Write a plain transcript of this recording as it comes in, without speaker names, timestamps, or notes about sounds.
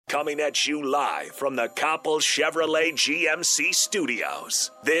Coming at you live from the Coppel Chevrolet GMC studios.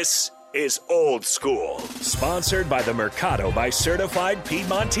 This is Old School, sponsored by the Mercado by Certified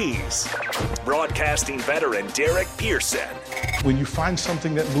Piedmontese. Broadcasting veteran Derek Pearson. When you find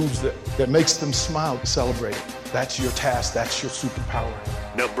something that moves that makes them smile, celebrate it. That's your task. That's your superpower.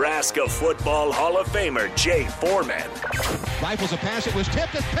 Nebraska Football Hall of Famer Jay Foreman. Rifles a pass. It was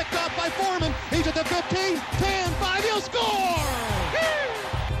tipped. It's picked up by Foreman. He's at the 15, 10, 5. He'll score!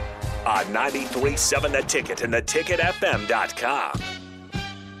 On 93.7 The Ticket and theticketfm.com.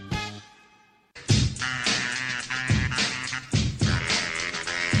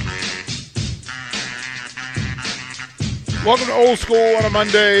 Welcome to Old School on a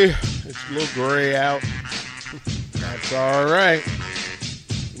Monday. It's a little gray out. That's all right.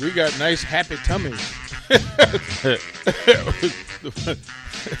 We got nice, happy tummies.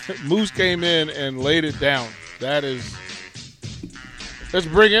 Moose came in and laid it down. Let's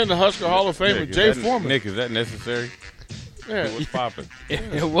bring in the Husker Hall of Famer, Jay Foreman. Nick, is that necessary? Yeah. What's popping?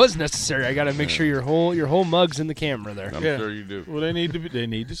 It was necessary. I got to make sure your whole mug's in the camera there. I'm sure you do. Well, they need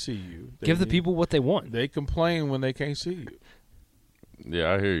to see you. Give the people what they want. They complain when they can't see you.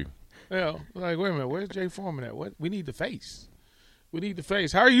 Yeah, I hear you. Yeah, like, wait a minute, where's Jay Foreman at? What? We need the face.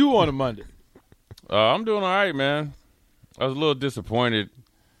 How are you on a Monday? I'm doing all right, man. I was a little disappointed.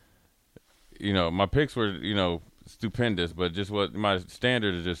 You know, my picks were, stupendous, but just what my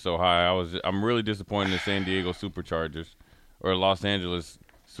standard is just so high. I'm really disappointed in the San Diego Superchargers or Los Angeles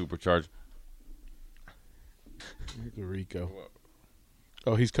Superchargers. Rico.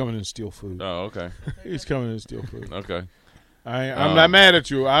 Oh, he's coming in to steal food. Oh, okay. He's coming in to steal food. Okay. I'm not mad at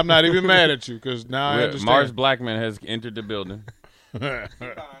you. I'm not even mad at you because now I understand. Mars Blackman has entered the building. But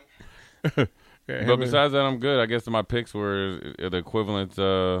besides that, I'm good. I guess my picks were the equivalent.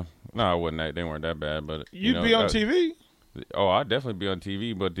 No, I wasn't. They weren't that bad. But you'd be on TV. Oh, I'd definitely be on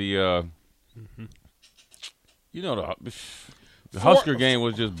TV. But the Husker game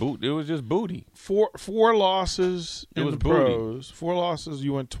was just boot. It was just booty. Four losses. It was the booty. Pros. 4 losses.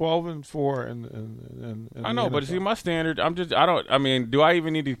 You went 12-4, and I know, but see, my standard. Do I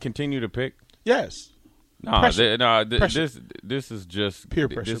even need to continue to pick? Yes. This is just peer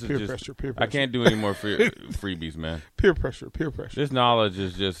pressure. I can't do any more freebies, man. Peer pressure. This knowledge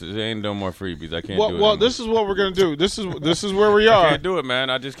is just it ain't no more freebies. I can't do it. Well, this is what we're gonna do. This is where we are. I can't do it,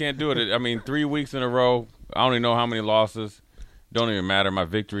 man. I just can't do it. I mean, 3 weeks in a row. I don't even know how many losses. Don't even matter. My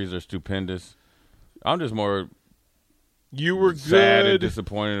victories are stupendous. I'm just more. You were sad good. and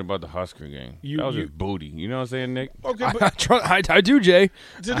disappointed about the Husker game. That was just booty. You know what I'm saying, Nick? Okay, I do, Jay.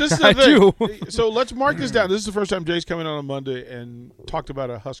 So this is the thing. So let's mark this down. This is the first time Jay's coming on a Monday and talked about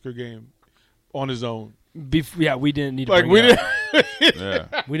a Husker game on his own. We didn't need to bring it up.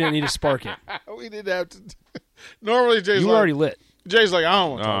 We didn't need to spark it. We didn't have to. Normally, Jay's you were already lit. Jay's like, I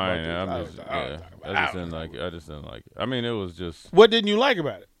don't want to talk about this. I just didn't like it. I mean, it was just. What didn't you like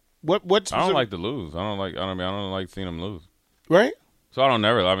about it? What? I don't like to lose. I don't like seeing them lose. Right. So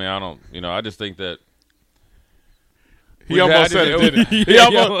I just think that. He almost said it, didn't he? He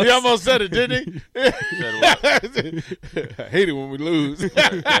almost said it, didn't he? I hate it when we lose.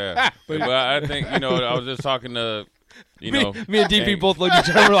 Yeah. But I think, I was just talking to, me and DP both looked at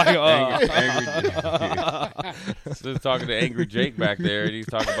each other like, just talking to Angry Jake back there, and he's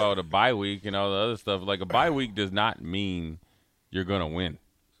talking about a bye week and all the other stuff. Like, a bye week does not mean you're going to win.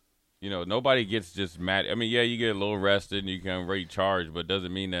 Nobody gets just mad. I mean, yeah, you get a little rested and you can recharge, but it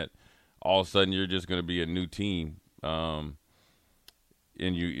doesn't mean that all of a sudden you're just going to be a new team. And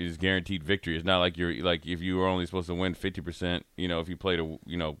it's guaranteed victory. It's not like if you were only supposed to win 50%, if you played a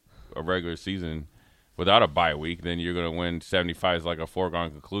regular season without a bye week, then you're going to win 75 is like a foregone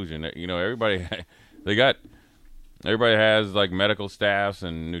conclusion. Everybody has like medical staffs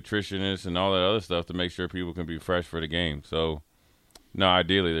and nutritionists and all that other stuff to make sure people can be fresh for the game. So, no,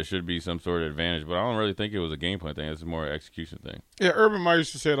 ideally there should be some sort of advantage, but I don't really think it was a game plan thing. It's more an execution thing. Yeah, Urban Meyer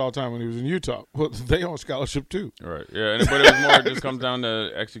used to say it all the time when he was in Utah. Well, they on scholarship too. Right. Yeah, but it was more. It just comes down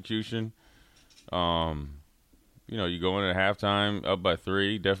to execution. You go in at halftime up by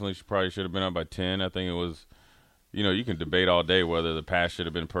 3. Definitely probably should have been up by 10. I think it was. You can debate all day whether the pass should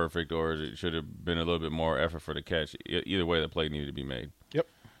have been perfect or it should have been a little bit more effort for the catch. Either way, the play needed to be made. Yep.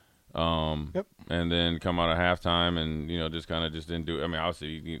 And then come out of halftime and, just didn't do – I mean,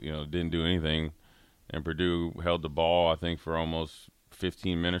 obviously, didn't do anything. And Purdue held the ball, I think, for almost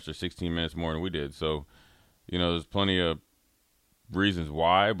 15 minutes or 16 minutes more than we did. So, there's plenty of reasons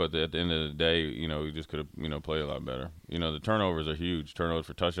why, but at the end of the day, we just could have, played a lot better. The turnovers are huge. Turnovers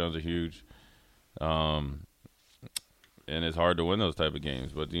for touchdowns are huge. And it's hard to win those type of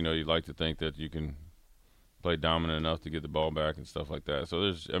games. But, you'd like to think that you can – play dominant enough to get the ball back and stuff like that. So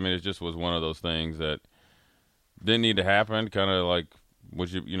it just was one of those things that didn't need to happen. Kind of like one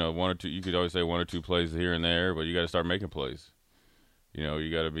or two. You could always say one or two plays here and there, but you got to start making plays.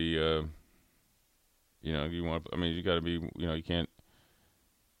 You got to be. You got to be. You can't.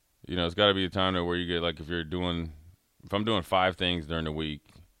 It's got to be a time where you get if I'm doing 5 things during the week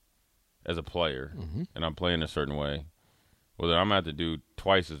as a player, and I'm playing a certain way, well, then I'm going to have to do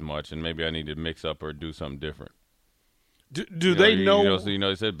twice as much, and maybe I need to mix up or do something different. Do they know?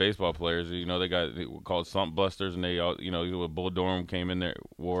 They said baseball players, they got called slump busters, and they all, Bull Durham came in there,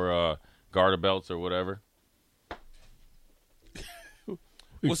 wore garter belts or whatever.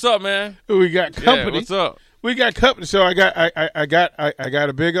 What's up, man? We got company. Yeah, what's up? We got company. So I got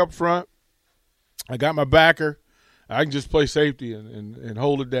a big up front. I got my backer. I can just play safety and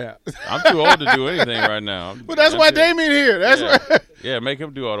hold it down. I'm too old to do anything right now. But that's why Damien here. Yeah, make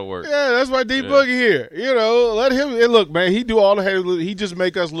him do all the work. Yeah, that's why D Boogie here. Let him. And look, man, he do all the heavy. He just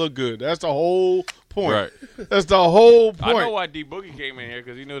make us look good. That's the whole point. Right. That's the whole point. I know why D Boogie came in here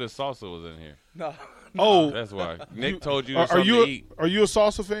because he knew the salsa was in here. No. Oh, that's why. Nick told you something to eat. Are you a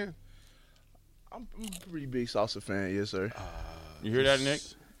salsa fan? I'm a pretty big salsa fan, yes, sir. You hear that, Nick?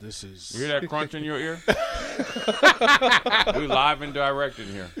 You hear that crunch in your ear? We live and direct in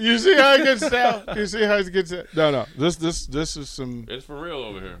here. You see how it gets down? You see how it gets down? No. This is some. It's for real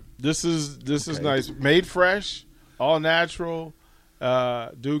over here. This is nice. Made fresh, all natural.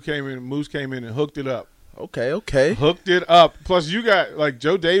 Moose came in and hooked it up. Okay. Hooked it up. Plus, you got,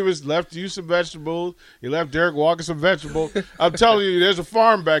 Joe Davis left you some vegetables. He left Derek Walker some vegetables. I'm telling you, there's a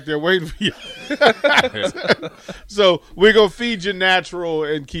farm back there waiting for you. So we're going to feed you natural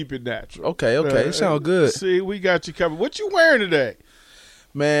and keep it natural. Okay. It sounds good. See, we got you covered. What you wearing today?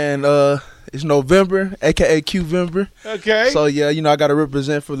 Man, it's November, a.k.a. Q-Vember. Okay. So, yeah, I got to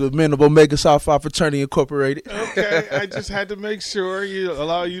represent for the men of Omega Psi Phi Fraternity Incorporated. Okay. I just had to make sure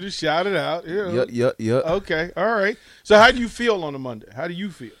allow you to shout it out. Yep. Okay. All right. So how do you feel on a Monday? How do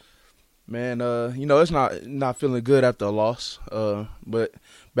you feel? Man, it's not feeling good after a loss. But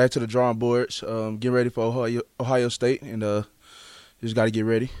back to the drawing boards, getting ready for Ohio State, and just got to get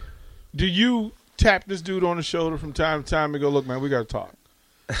ready. Do you tap this dude on the shoulder from time to time and go, look, man, we got to talk?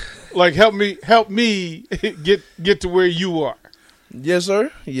 Help me get to where you are. Yes,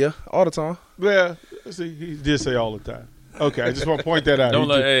 sir. Yeah, all the time. Yeah, see, he did say all the time. Okay, I just want to point that out. Don't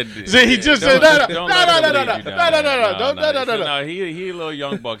let Ed. He just said no. No, he a little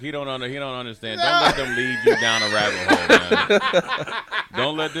young buck. He don't understand. Don't let them lead you down a rabbit hole, man.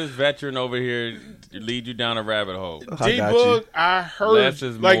 Don't let this veteran over here lead you down a rabbit hole. D-Boog, I heard less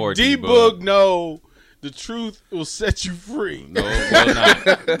is more. D-Boog, no. The truth will set you free. No, it will not.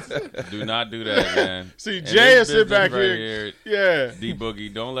 Do not do that, man. See, Jay is sitting back here. Yeah.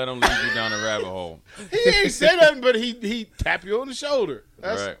 D-Boogie, don't let him lead you down a rabbit hole. He ain't said nothing, but he tap you on the shoulder.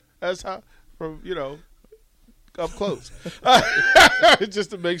 That's how, from, up close.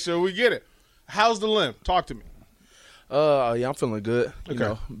 Just to make sure we get it. How's the limp? Talk to me. Yeah, I'm feeling good.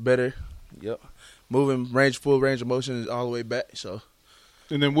 Okay. Better. Yep. Moving full range of motion all the way back, so.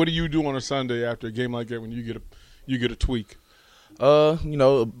 And then what do you do on a Sunday after a game like that when you get a tweak? Go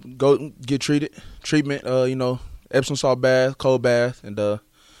get treatment, Epsom salt bath, cold bath, and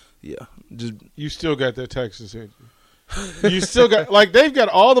just. You still got that Texas, ain't you? You still got they've got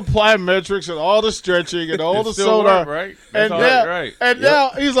all the plyometrics and all the stretching and all the soda, right? And now, right. And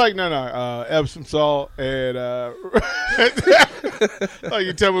now he's like, no, Epsom salt and like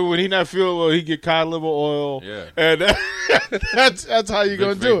you tell me when he not feeling well, he get cod liver oil. Yeah, and that's how you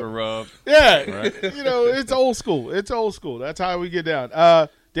gonna do it. Rub. Yeah, right. It's old school. It's old school. That's how we get down.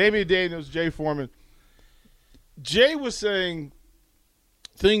 Damian Daniels, Jay Foreman. Jay was saying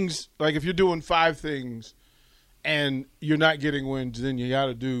things like if you're doing 5 things and you're not getting wins, then you got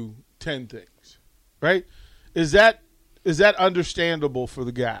to do 10 things, right? Is that understandable for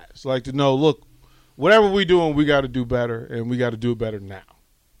the guys? Like to know, look, whatever we're doing, we got to do better, and we got to do it better now.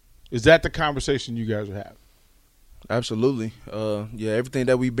 Is that the conversation you guys are having? Absolutely. Yeah, everything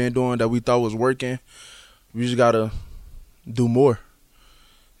that we've been doing that we thought was working, we just got to do more.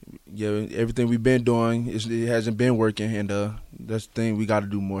 Yeah, everything we've been doing, it hasn't been working, and that's the thing, we got to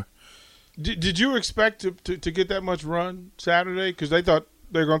do more. Did you expect to get that much run Saturday? Because they thought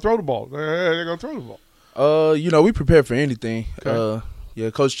they're going to throw the ball. They're going to throw the ball. We prepared for anything.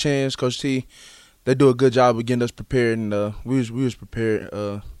 Okay. Coach Chance, Coach T, they do a good job of getting us prepared, and we was prepared.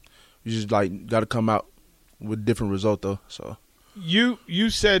 We just got to come out with a different result though. So you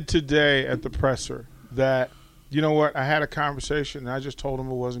said today at the presser that you know what, I had a conversation and I just told them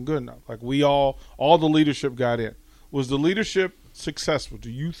it wasn't good enough. Like we all the leadership got in. Was the leadership successful?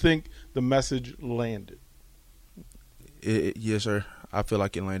 Do you think the message landed? Yes, sir. I feel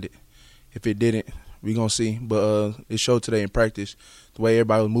like it landed. If it didn't, we gonna see. But it showed today in practice the way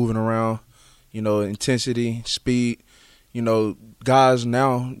everybody was moving around. Intensity, speed. Guys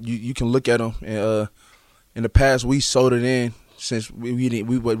now you can look at them and in the past we sold it in since we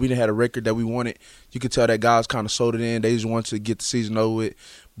didn't have a record that we wanted. You could tell that guys kind of sold it in. They just wanted to get the season over with.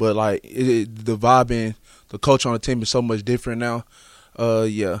 But the vibe and the culture on the team is so much different now.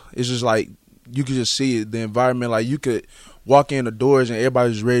 It's just like you could just see it. The environment, like you could walk in the doors and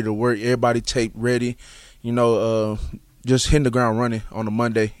everybody's ready to work. Everybody tape ready. Just hitting the ground running on a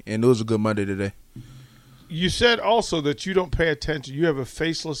Monday, and it was a good Monday today. You said also that you don't pay attention. You have a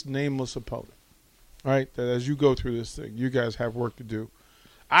faceless, nameless opponent, right? That as you go through this thing, you guys have work to do.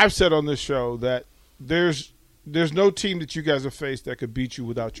 I've said on this show that there's no team that you guys have faced that could beat you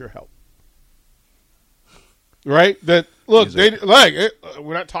without your help. Right? That look,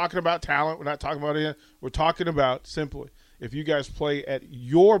 we're not talking about talent. We're not talking about it. We're talking about simply if you guys play at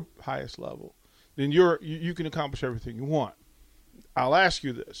your highest level, then you can accomplish everything you want. I'll ask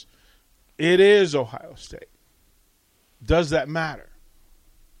you this. It is Ohio State. Does that matter?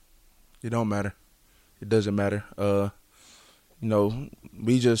 It don't matter. It doesn't matter.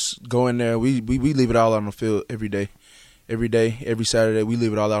 We just go in there. We leave it all out on the field every day. Every Saturday, we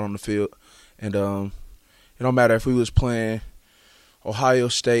leave it all out on the field. And it don't matter if we was playing Ohio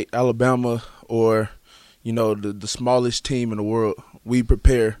State, Alabama, or, the smallest team in the world. We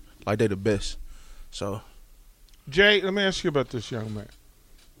prepare like they're the best. So, Jay, let me ask you about this young man.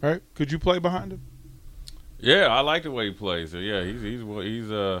 Right? Could you play behind him? Yeah, I like the way he plays. So yeah,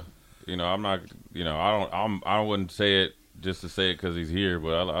 he's I'm not, I wouldn't say it just to say it because he's here,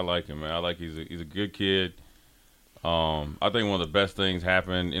 but I like him, man. I like he's a good kid. I think one of the best things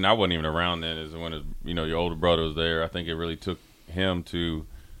happened, and I wasn't even around then, is when your older brother was there. I think it really took him to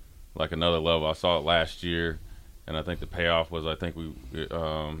like another level. I saw it last year, and I think the payoff was we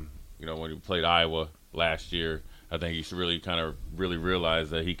when he played Iowa last year. I think he should really realize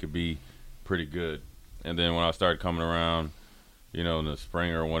that he could be pretty good. And then when I started coming around, in the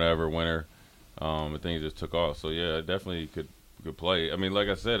spring or whatever, winter, things just took off. So yeah, definitely could play. I mean, like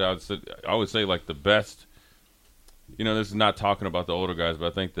I said, I would say like the best. This is not talking about the older guys, but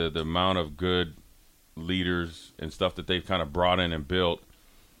I think the amount of good leaders and stuff that they've kind of brought in and built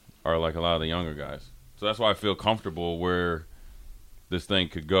are like a lot of the younger guys. So that's why I feel comfortable where this thing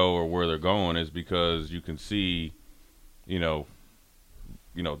could go or where they're going, is because you can see, one,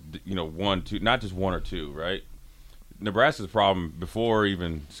 two, not just one or two, right? Nebraska's problem before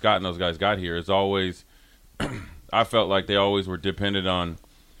even Scott and those guys got here is always, I felt like they always were dependent on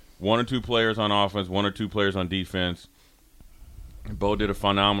one or two players on offense, one or two players on defense. Bo did a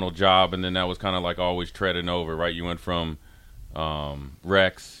phenomenal job, and then that was kind of like always treading over, right? You went from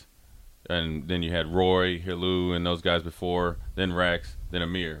Rex, and then you had Roy, Hilou, and those guys before, then Rex, then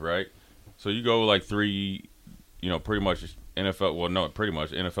Amir, right? So you go like three, pretty much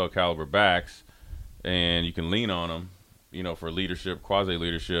NFL caliber backs, and you can lean on them, for leadership,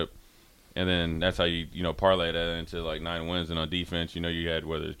 quasi-leadership. And then that's how you parlay that into like 9 wins. And on defense, you had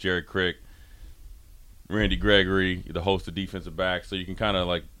whether it's Jared Crick, Randy Gregory, the host of defensive backs. So you can kind of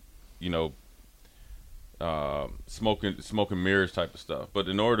like, smoke and mirrors type of stuff. But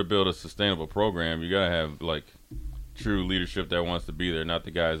in order to build a sustainable program, you got to have like true leadership that wants to be there, not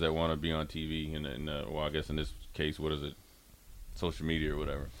the guys that want to be on TV. And I guess in this case, what is it? Social media or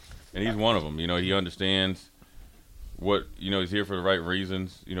whatever. And he's one of them. He understands what he's here for the right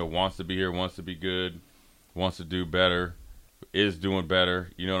reasons, wants to be here, wants to be good, wants to do better, is doing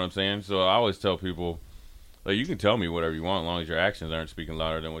better, you know what I'm saying? So I always tell people, like, you can tell me whatever you want as long as your actions aren't speaking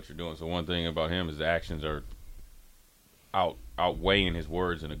louder than what you're doing. So one thing about him is the actions are outweighing his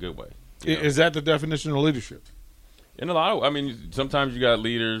words in a good way. Is that the definition of leadership? In a lot of, sometimes you got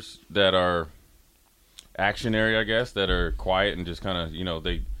leaders that are actionary, I guess, that are quiet and just kind of,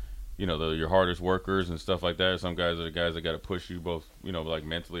 they're your hardest workers and stuff like that. Some guys are the guys that got to push you both, like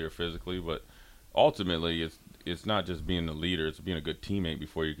mentally or physically. But ultimately, it's not just being a leader; it's being a good teammate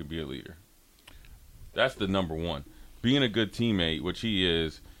before you can be a leader. That's the number one. Being a good teammate, which he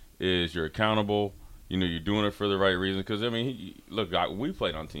is you're accountable. You're doing it for the right reason. Because we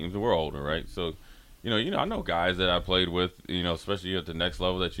played on teams and we're older, right? So, I know guys that I played with, especially at the next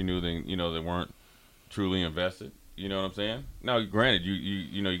level that you knew they weren't truly invested. You know what I'm saying? Now, granted,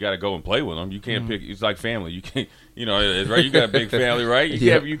 you got to go and play with them. You can't pick. It's like family. You can't. It's right. You got a big family, right?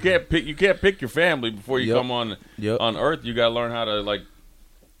 You can't pick your family before you come on Earth. You got to learn how to like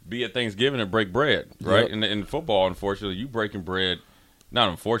be at Thanksgiving and break bread, right? Yep. In football, unfortunately, you breaking bread. Not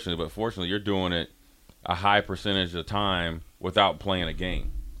unfortunately, but fortunately, you're doing it a high percentage of the time without playing a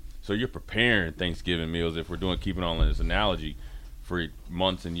game. So you're preparing Thanksgiving meals, if we're keeping on this analogy, for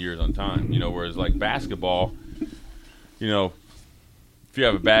months and years on time. Whereas like basketball, if you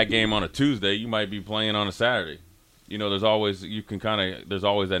have a bad game on a Tuesday, you might be playing on a Saturday. There's always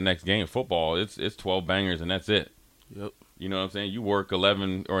that next game. Football, it's 12 bangers and that's it. Yep. You know what I'm saying? You work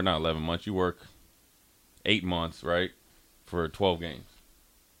 11 or not 11 months. You work 8 months, right, for 12 games.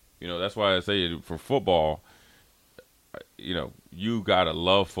 That's why I say for football, you gotta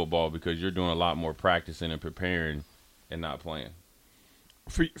love football because you're doing a lot more practicing and preparing and not playing.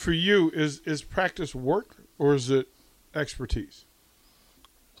 For you, is practice work or is it expertise?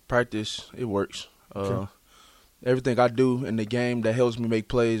 Practice, it works. Okay. Everything I do in the game that helps me make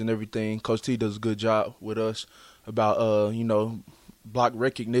plays and everything, Coach T does a good job with us about, block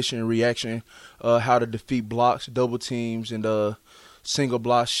recognition and reaction, how to defeat blocks, double teams, and single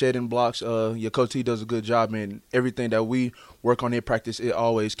blocks, shedding blocks. Coach T does a good job, and everything that we work on in practice, it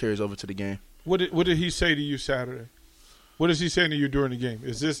always carries over to the game. What did he say to you Saturday? What is he saying to you during the game?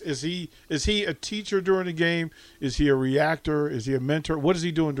 Is he a teacher during the game? Is he a reactor? Is he a mentor? What is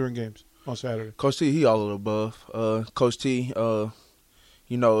he doing during games on Saturday? Coach T, he all of the above. Coach T,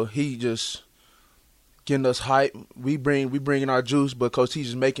 he just getting us hype. We bringing our juice, but Coach T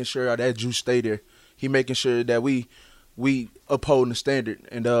just making sure that juice stay there. He making sure that we upholding the standard.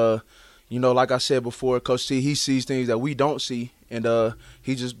 And like I said before, Coach T, he sees things that we don't see, and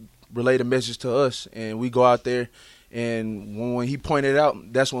he just relayed a message to us, and we go out there. And when he pointed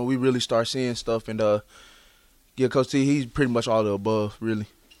out, that's when we really start seeing stuff. And Coach T, he's pretty much all of the above, really.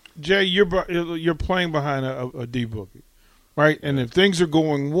 Jay, you're playing behind a D boogie, right? And if things are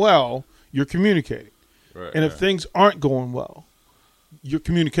going well, you're communicating. Right, and if things aren't going well, you're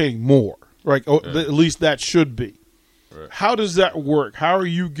communicating more, right? Yeah. At least that should be. Right. How does that work? How are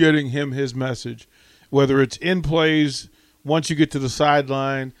you getting him his message, whether it's in plays, once you get to the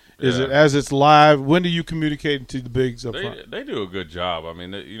sideline? Is it as it's live? When do you communicate to the bigs up front? They do a good job. I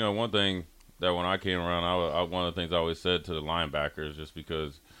mean, one thing that when I came around, one of the things I always said to the linebackers, just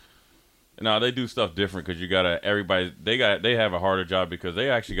because they do stuff different because they have a harder job because they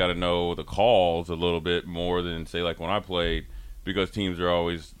actually got to know the calls a little bit more than, say, like when I played, because teams are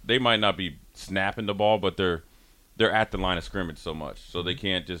always, they might not be snapping the ball, but they're at the line of scrimmage so much, so they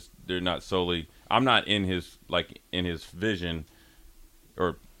can't just, they're not solely, I'm not in his vision,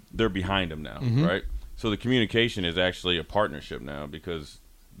 or they're behind him now, right? So the communication is actually a partnership now because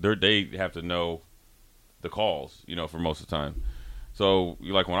they have to know the calls, for most of the time. So,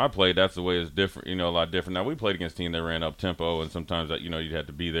 like when I played, that's the way it's different, a lot different. Now, we played against teams that ran up tempo, and sometimes, you'd have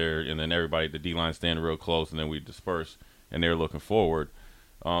to be there, and then everybody, the D-line stand real close, and then we disperse, and they're looking forward.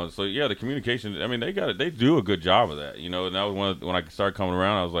 The communication, I mean, they do a good job of that, and that was when I started coming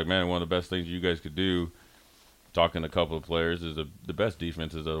around, I was like, man, one of the best things you guys could do, talking to a couple of players, is the best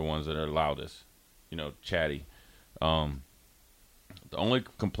defenses are the ones that are loudest, chatty. The only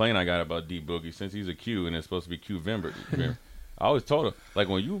complaint I got about D Boogie, since he's a Q and it's supposed to be Q Vimber, I always told him, like,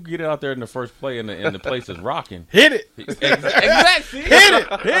 when you get out there in the first play and the place is rocking, hit it. Exactly. Hit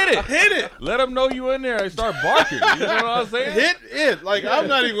it. Let them know you in there and start barking. You know what I'm saying? Hit it. Like, I'm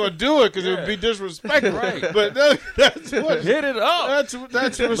not even going to do it because it would be disrespectful. Right. But that's what. Hit it up. That's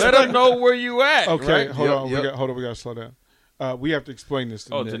respect. Let them know where you at. Okay, right? hold on. We got to slow down. We have to explain this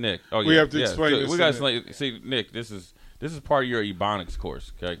to Nick. To Nick. Oh, yeah. We have to explain this we to got Nick. to see, Nick, this is part of your Ebonics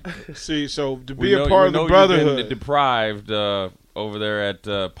course, okay? See, so to be a part of the brotherhood. You've been deprived over there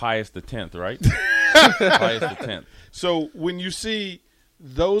at Pius X, right? Pius X. So when you see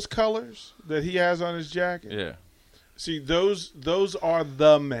those colors that he has on his jacket, see those are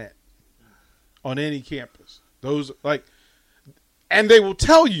the men on any campus. Those and they will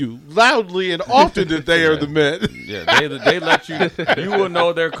tell you loudly and often that they are the men. Yeah, they let you. You will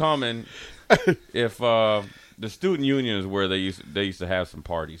know they're coming if the student union is where they used to have some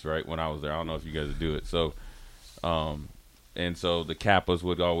parties, right? When I was there, I don't know if you guys would do it. So, and so the Kappas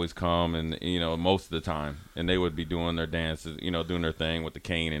would always come, and most of the time, and they would be doing their dances, doing their thing with the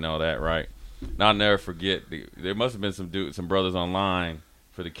cane and all that, right? And I'll never forget. There must have been some brothers online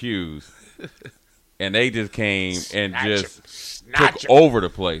for the Qs, and they just came and just took over the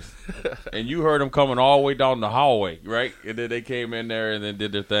place. And you heard them coming all the way down the hallway, right? And then they came in there and then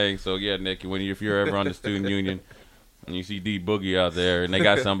did their thing. So, yeah, Nick, if you're ever on the student union and you see D Boogie out there and they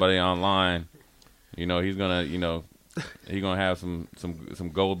got somebody online, he's going to, he's going to have some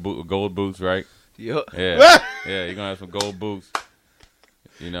gold boots, right? Yep. Yeah. Yeah, he's going to have some gold boots,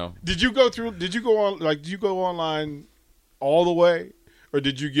 Did you go online all the way? Or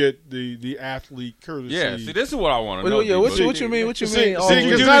did you get the athlete courtesy? Yeah, see, this is what I want to know. Yeah, what you mean? What you mean?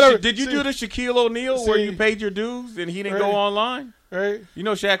 Did you do the Shaquille O'Neal where you paid your dues and he didn't go online? right? You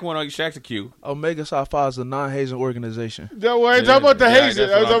know, Shaq's a Q. Omega Psi Phi is a non-hazing organization. No, wait, talking about the hazing.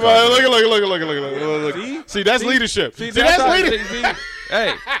 I'm talking about, look. See, that's leadership. See, that's leadership.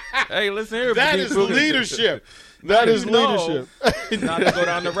 Hey, listen here. That is leadership. That is leadership. Not to go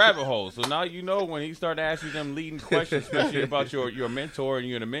down the rabbit hole. So now you know when he started asking them leading questions, especially about your mentor and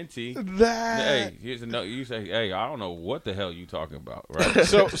you're the mentee. Hey, you say, hey, I don't know what the hell you talking about, right?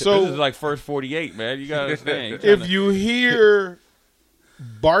 So this is like first 48, man. You gotta understand. If you hear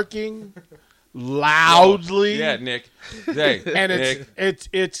barking loudly, yeah, Nick. Hey, and Nick.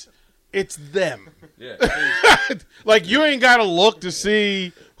 it's them. Yeah. Like you ain't gotta look to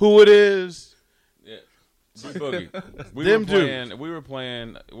see who it is. Boogie. We were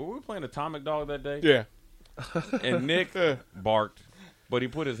playing Atomic Dog that day. Yeah. And Nick barked, but he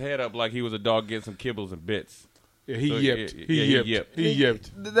put his head up like he was a dog getting some kibbles and bits. Yeah, he yipped. He yipped.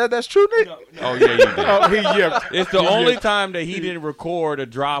 That's true, Nick? No. Oh, yeah, you did. Oh, he yipped. It's the only time that he didn't record a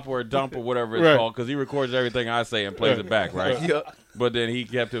drop or a dump or whatever it's called, because he records everything I say and plays it back, right? Yeah. But then he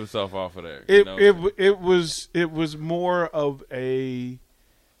kept himself off of there. It was more of a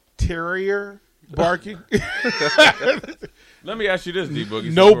terrier barking. Let me ask you this,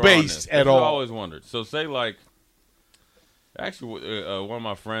 D-Boogie. No bass at all. I always wondered. So say like, actually, one of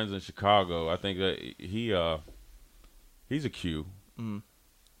my friends in Chicago, I think that he's a Q,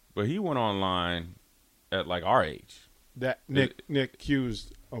 but he went online at like our age. That Nick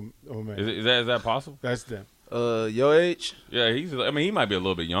Q's. Oh man, is that possible? That's them. Your age? Yeah, he might be a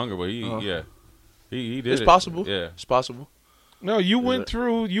little bit younger, but he did. It's possible. Yeah, it's possible. No, you went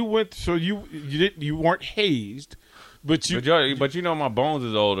through. You weren't hazed, but you know my bones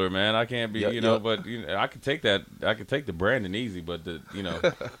is older, man. I can't be, but I could take that. I could take the Brandon easy, but as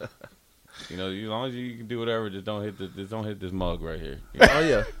long as you can do whatever, just don't hit this mug right here. Oh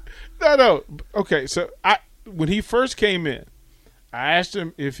yeah. No. Okay, so when he first came in, I asked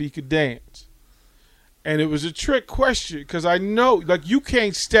him if he could dance, and it was a trick question because I know, like, you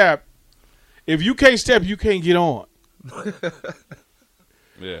can't step. If you can't step, you can't get on.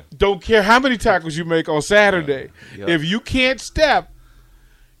 Yeah. Don't care how many tackles you make on Saturday. Yep. If you can't step,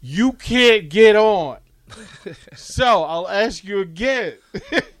 you can't get on. So I'll ask you again.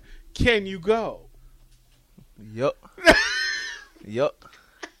 Can you go? Yup. Yup.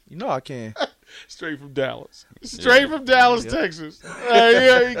 You know I can. Straight from Dallas. From Dallas, Texas. He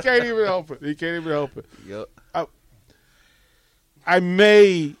can't even help it. Yup. I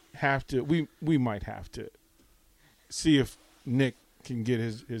may have to. We might have to see if Nick can get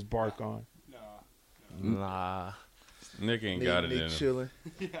his bark on. Nah. Nick ain't got it in him. Chilling.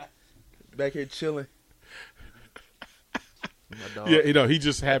 Back here chilling. Yeah, he's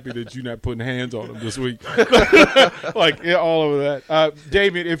just happy that you're not putting hands on him this week. Like, all over that.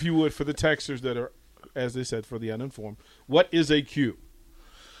 Damien, if you would, for the texters that are, as they said, for the uninformed, what is a Q?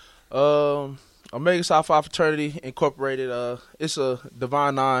 Omega Psi Phi Fraternity Incorporated. It's a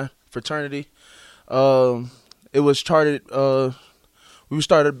Divine Nine fraternity. It was charted. We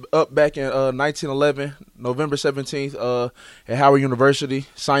started up back in 1911, November 17th, at Howard University.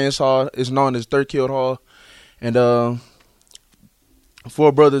 Science Hall is known as Third Guild Hall, and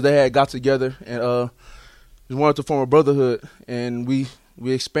four brothers they had got together and just wanted to form a brotherhood, and we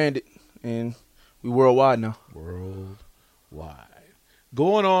expanded, and we worldwide now. Worldwide.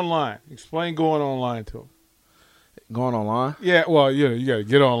 Going online. Explain going online to them. Going online? Yeah, well, you got to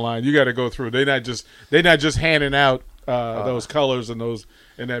get online. You got to go through. They're not just handing out those colors and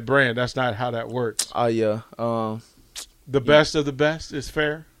that brand. That's not how that works. Yeah. The best of the best is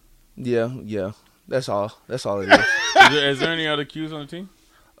fair. Yeah. That's all it is. Is there any other Qs on the team?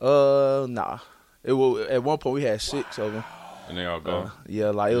 Nah. At one point we had 6 of them. And they all gone? Yeah,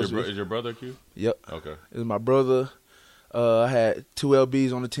 like is your brother a Q? Yep. Okay. It was my brother. I had 2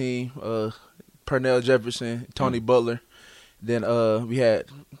 LBs on the team. Pernell Jefferson, Tony Butler. Then we had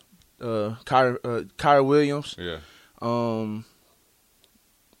Kyra Williams. Yeah.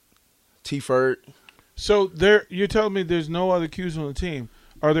 T. Ferd. So you're telling me there's no other Qs on the team.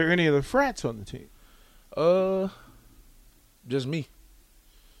 Are there any other frats on the team? Just me.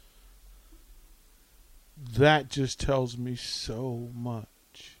 That just tells me so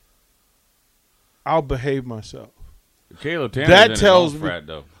much. I'll behave myself. Caleb Tanner's that in tells his me, own frat,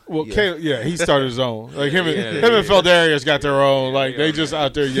 though. Well, yeah. Caleb, he started his own. Like him and Feldarius got their own. Like they just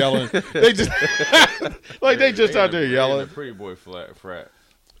out there yelling. They just out there yelling. Pretty boy frat.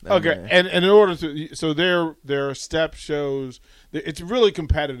 Okay, and in order to, so their step shows, it's really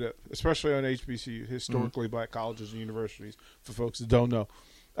competitive, especially on HBCU, historically black colleges and universities, for folks that don't know.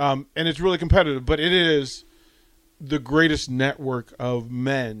 And it's really competitive, but it is the greatest network of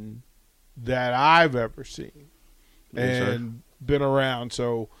men that I've ever seen. Yes, and been around.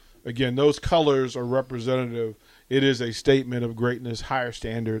 So, again, those colors are representative. It is a statement of greatness, higher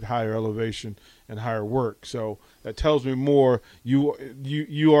standard, higher elevation, and higher work. So that tells me more.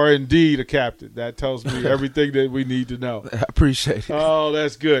 You are indeed a captain. That tells me everything that we need to know. I appreciate it. Oh,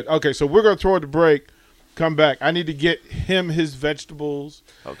 that's good. Okay, so we're going to throw it to break. Come back. I need to get him his vegetables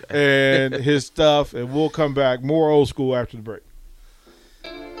and his stuff, and we'll come back. More Old School after the break.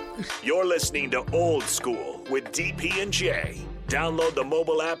 You're listening to Old School with DP and J. Download the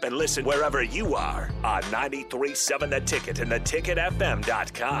mobile app and listen wherever you are on 93.7 The Ticket and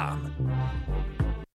theticketfm.com.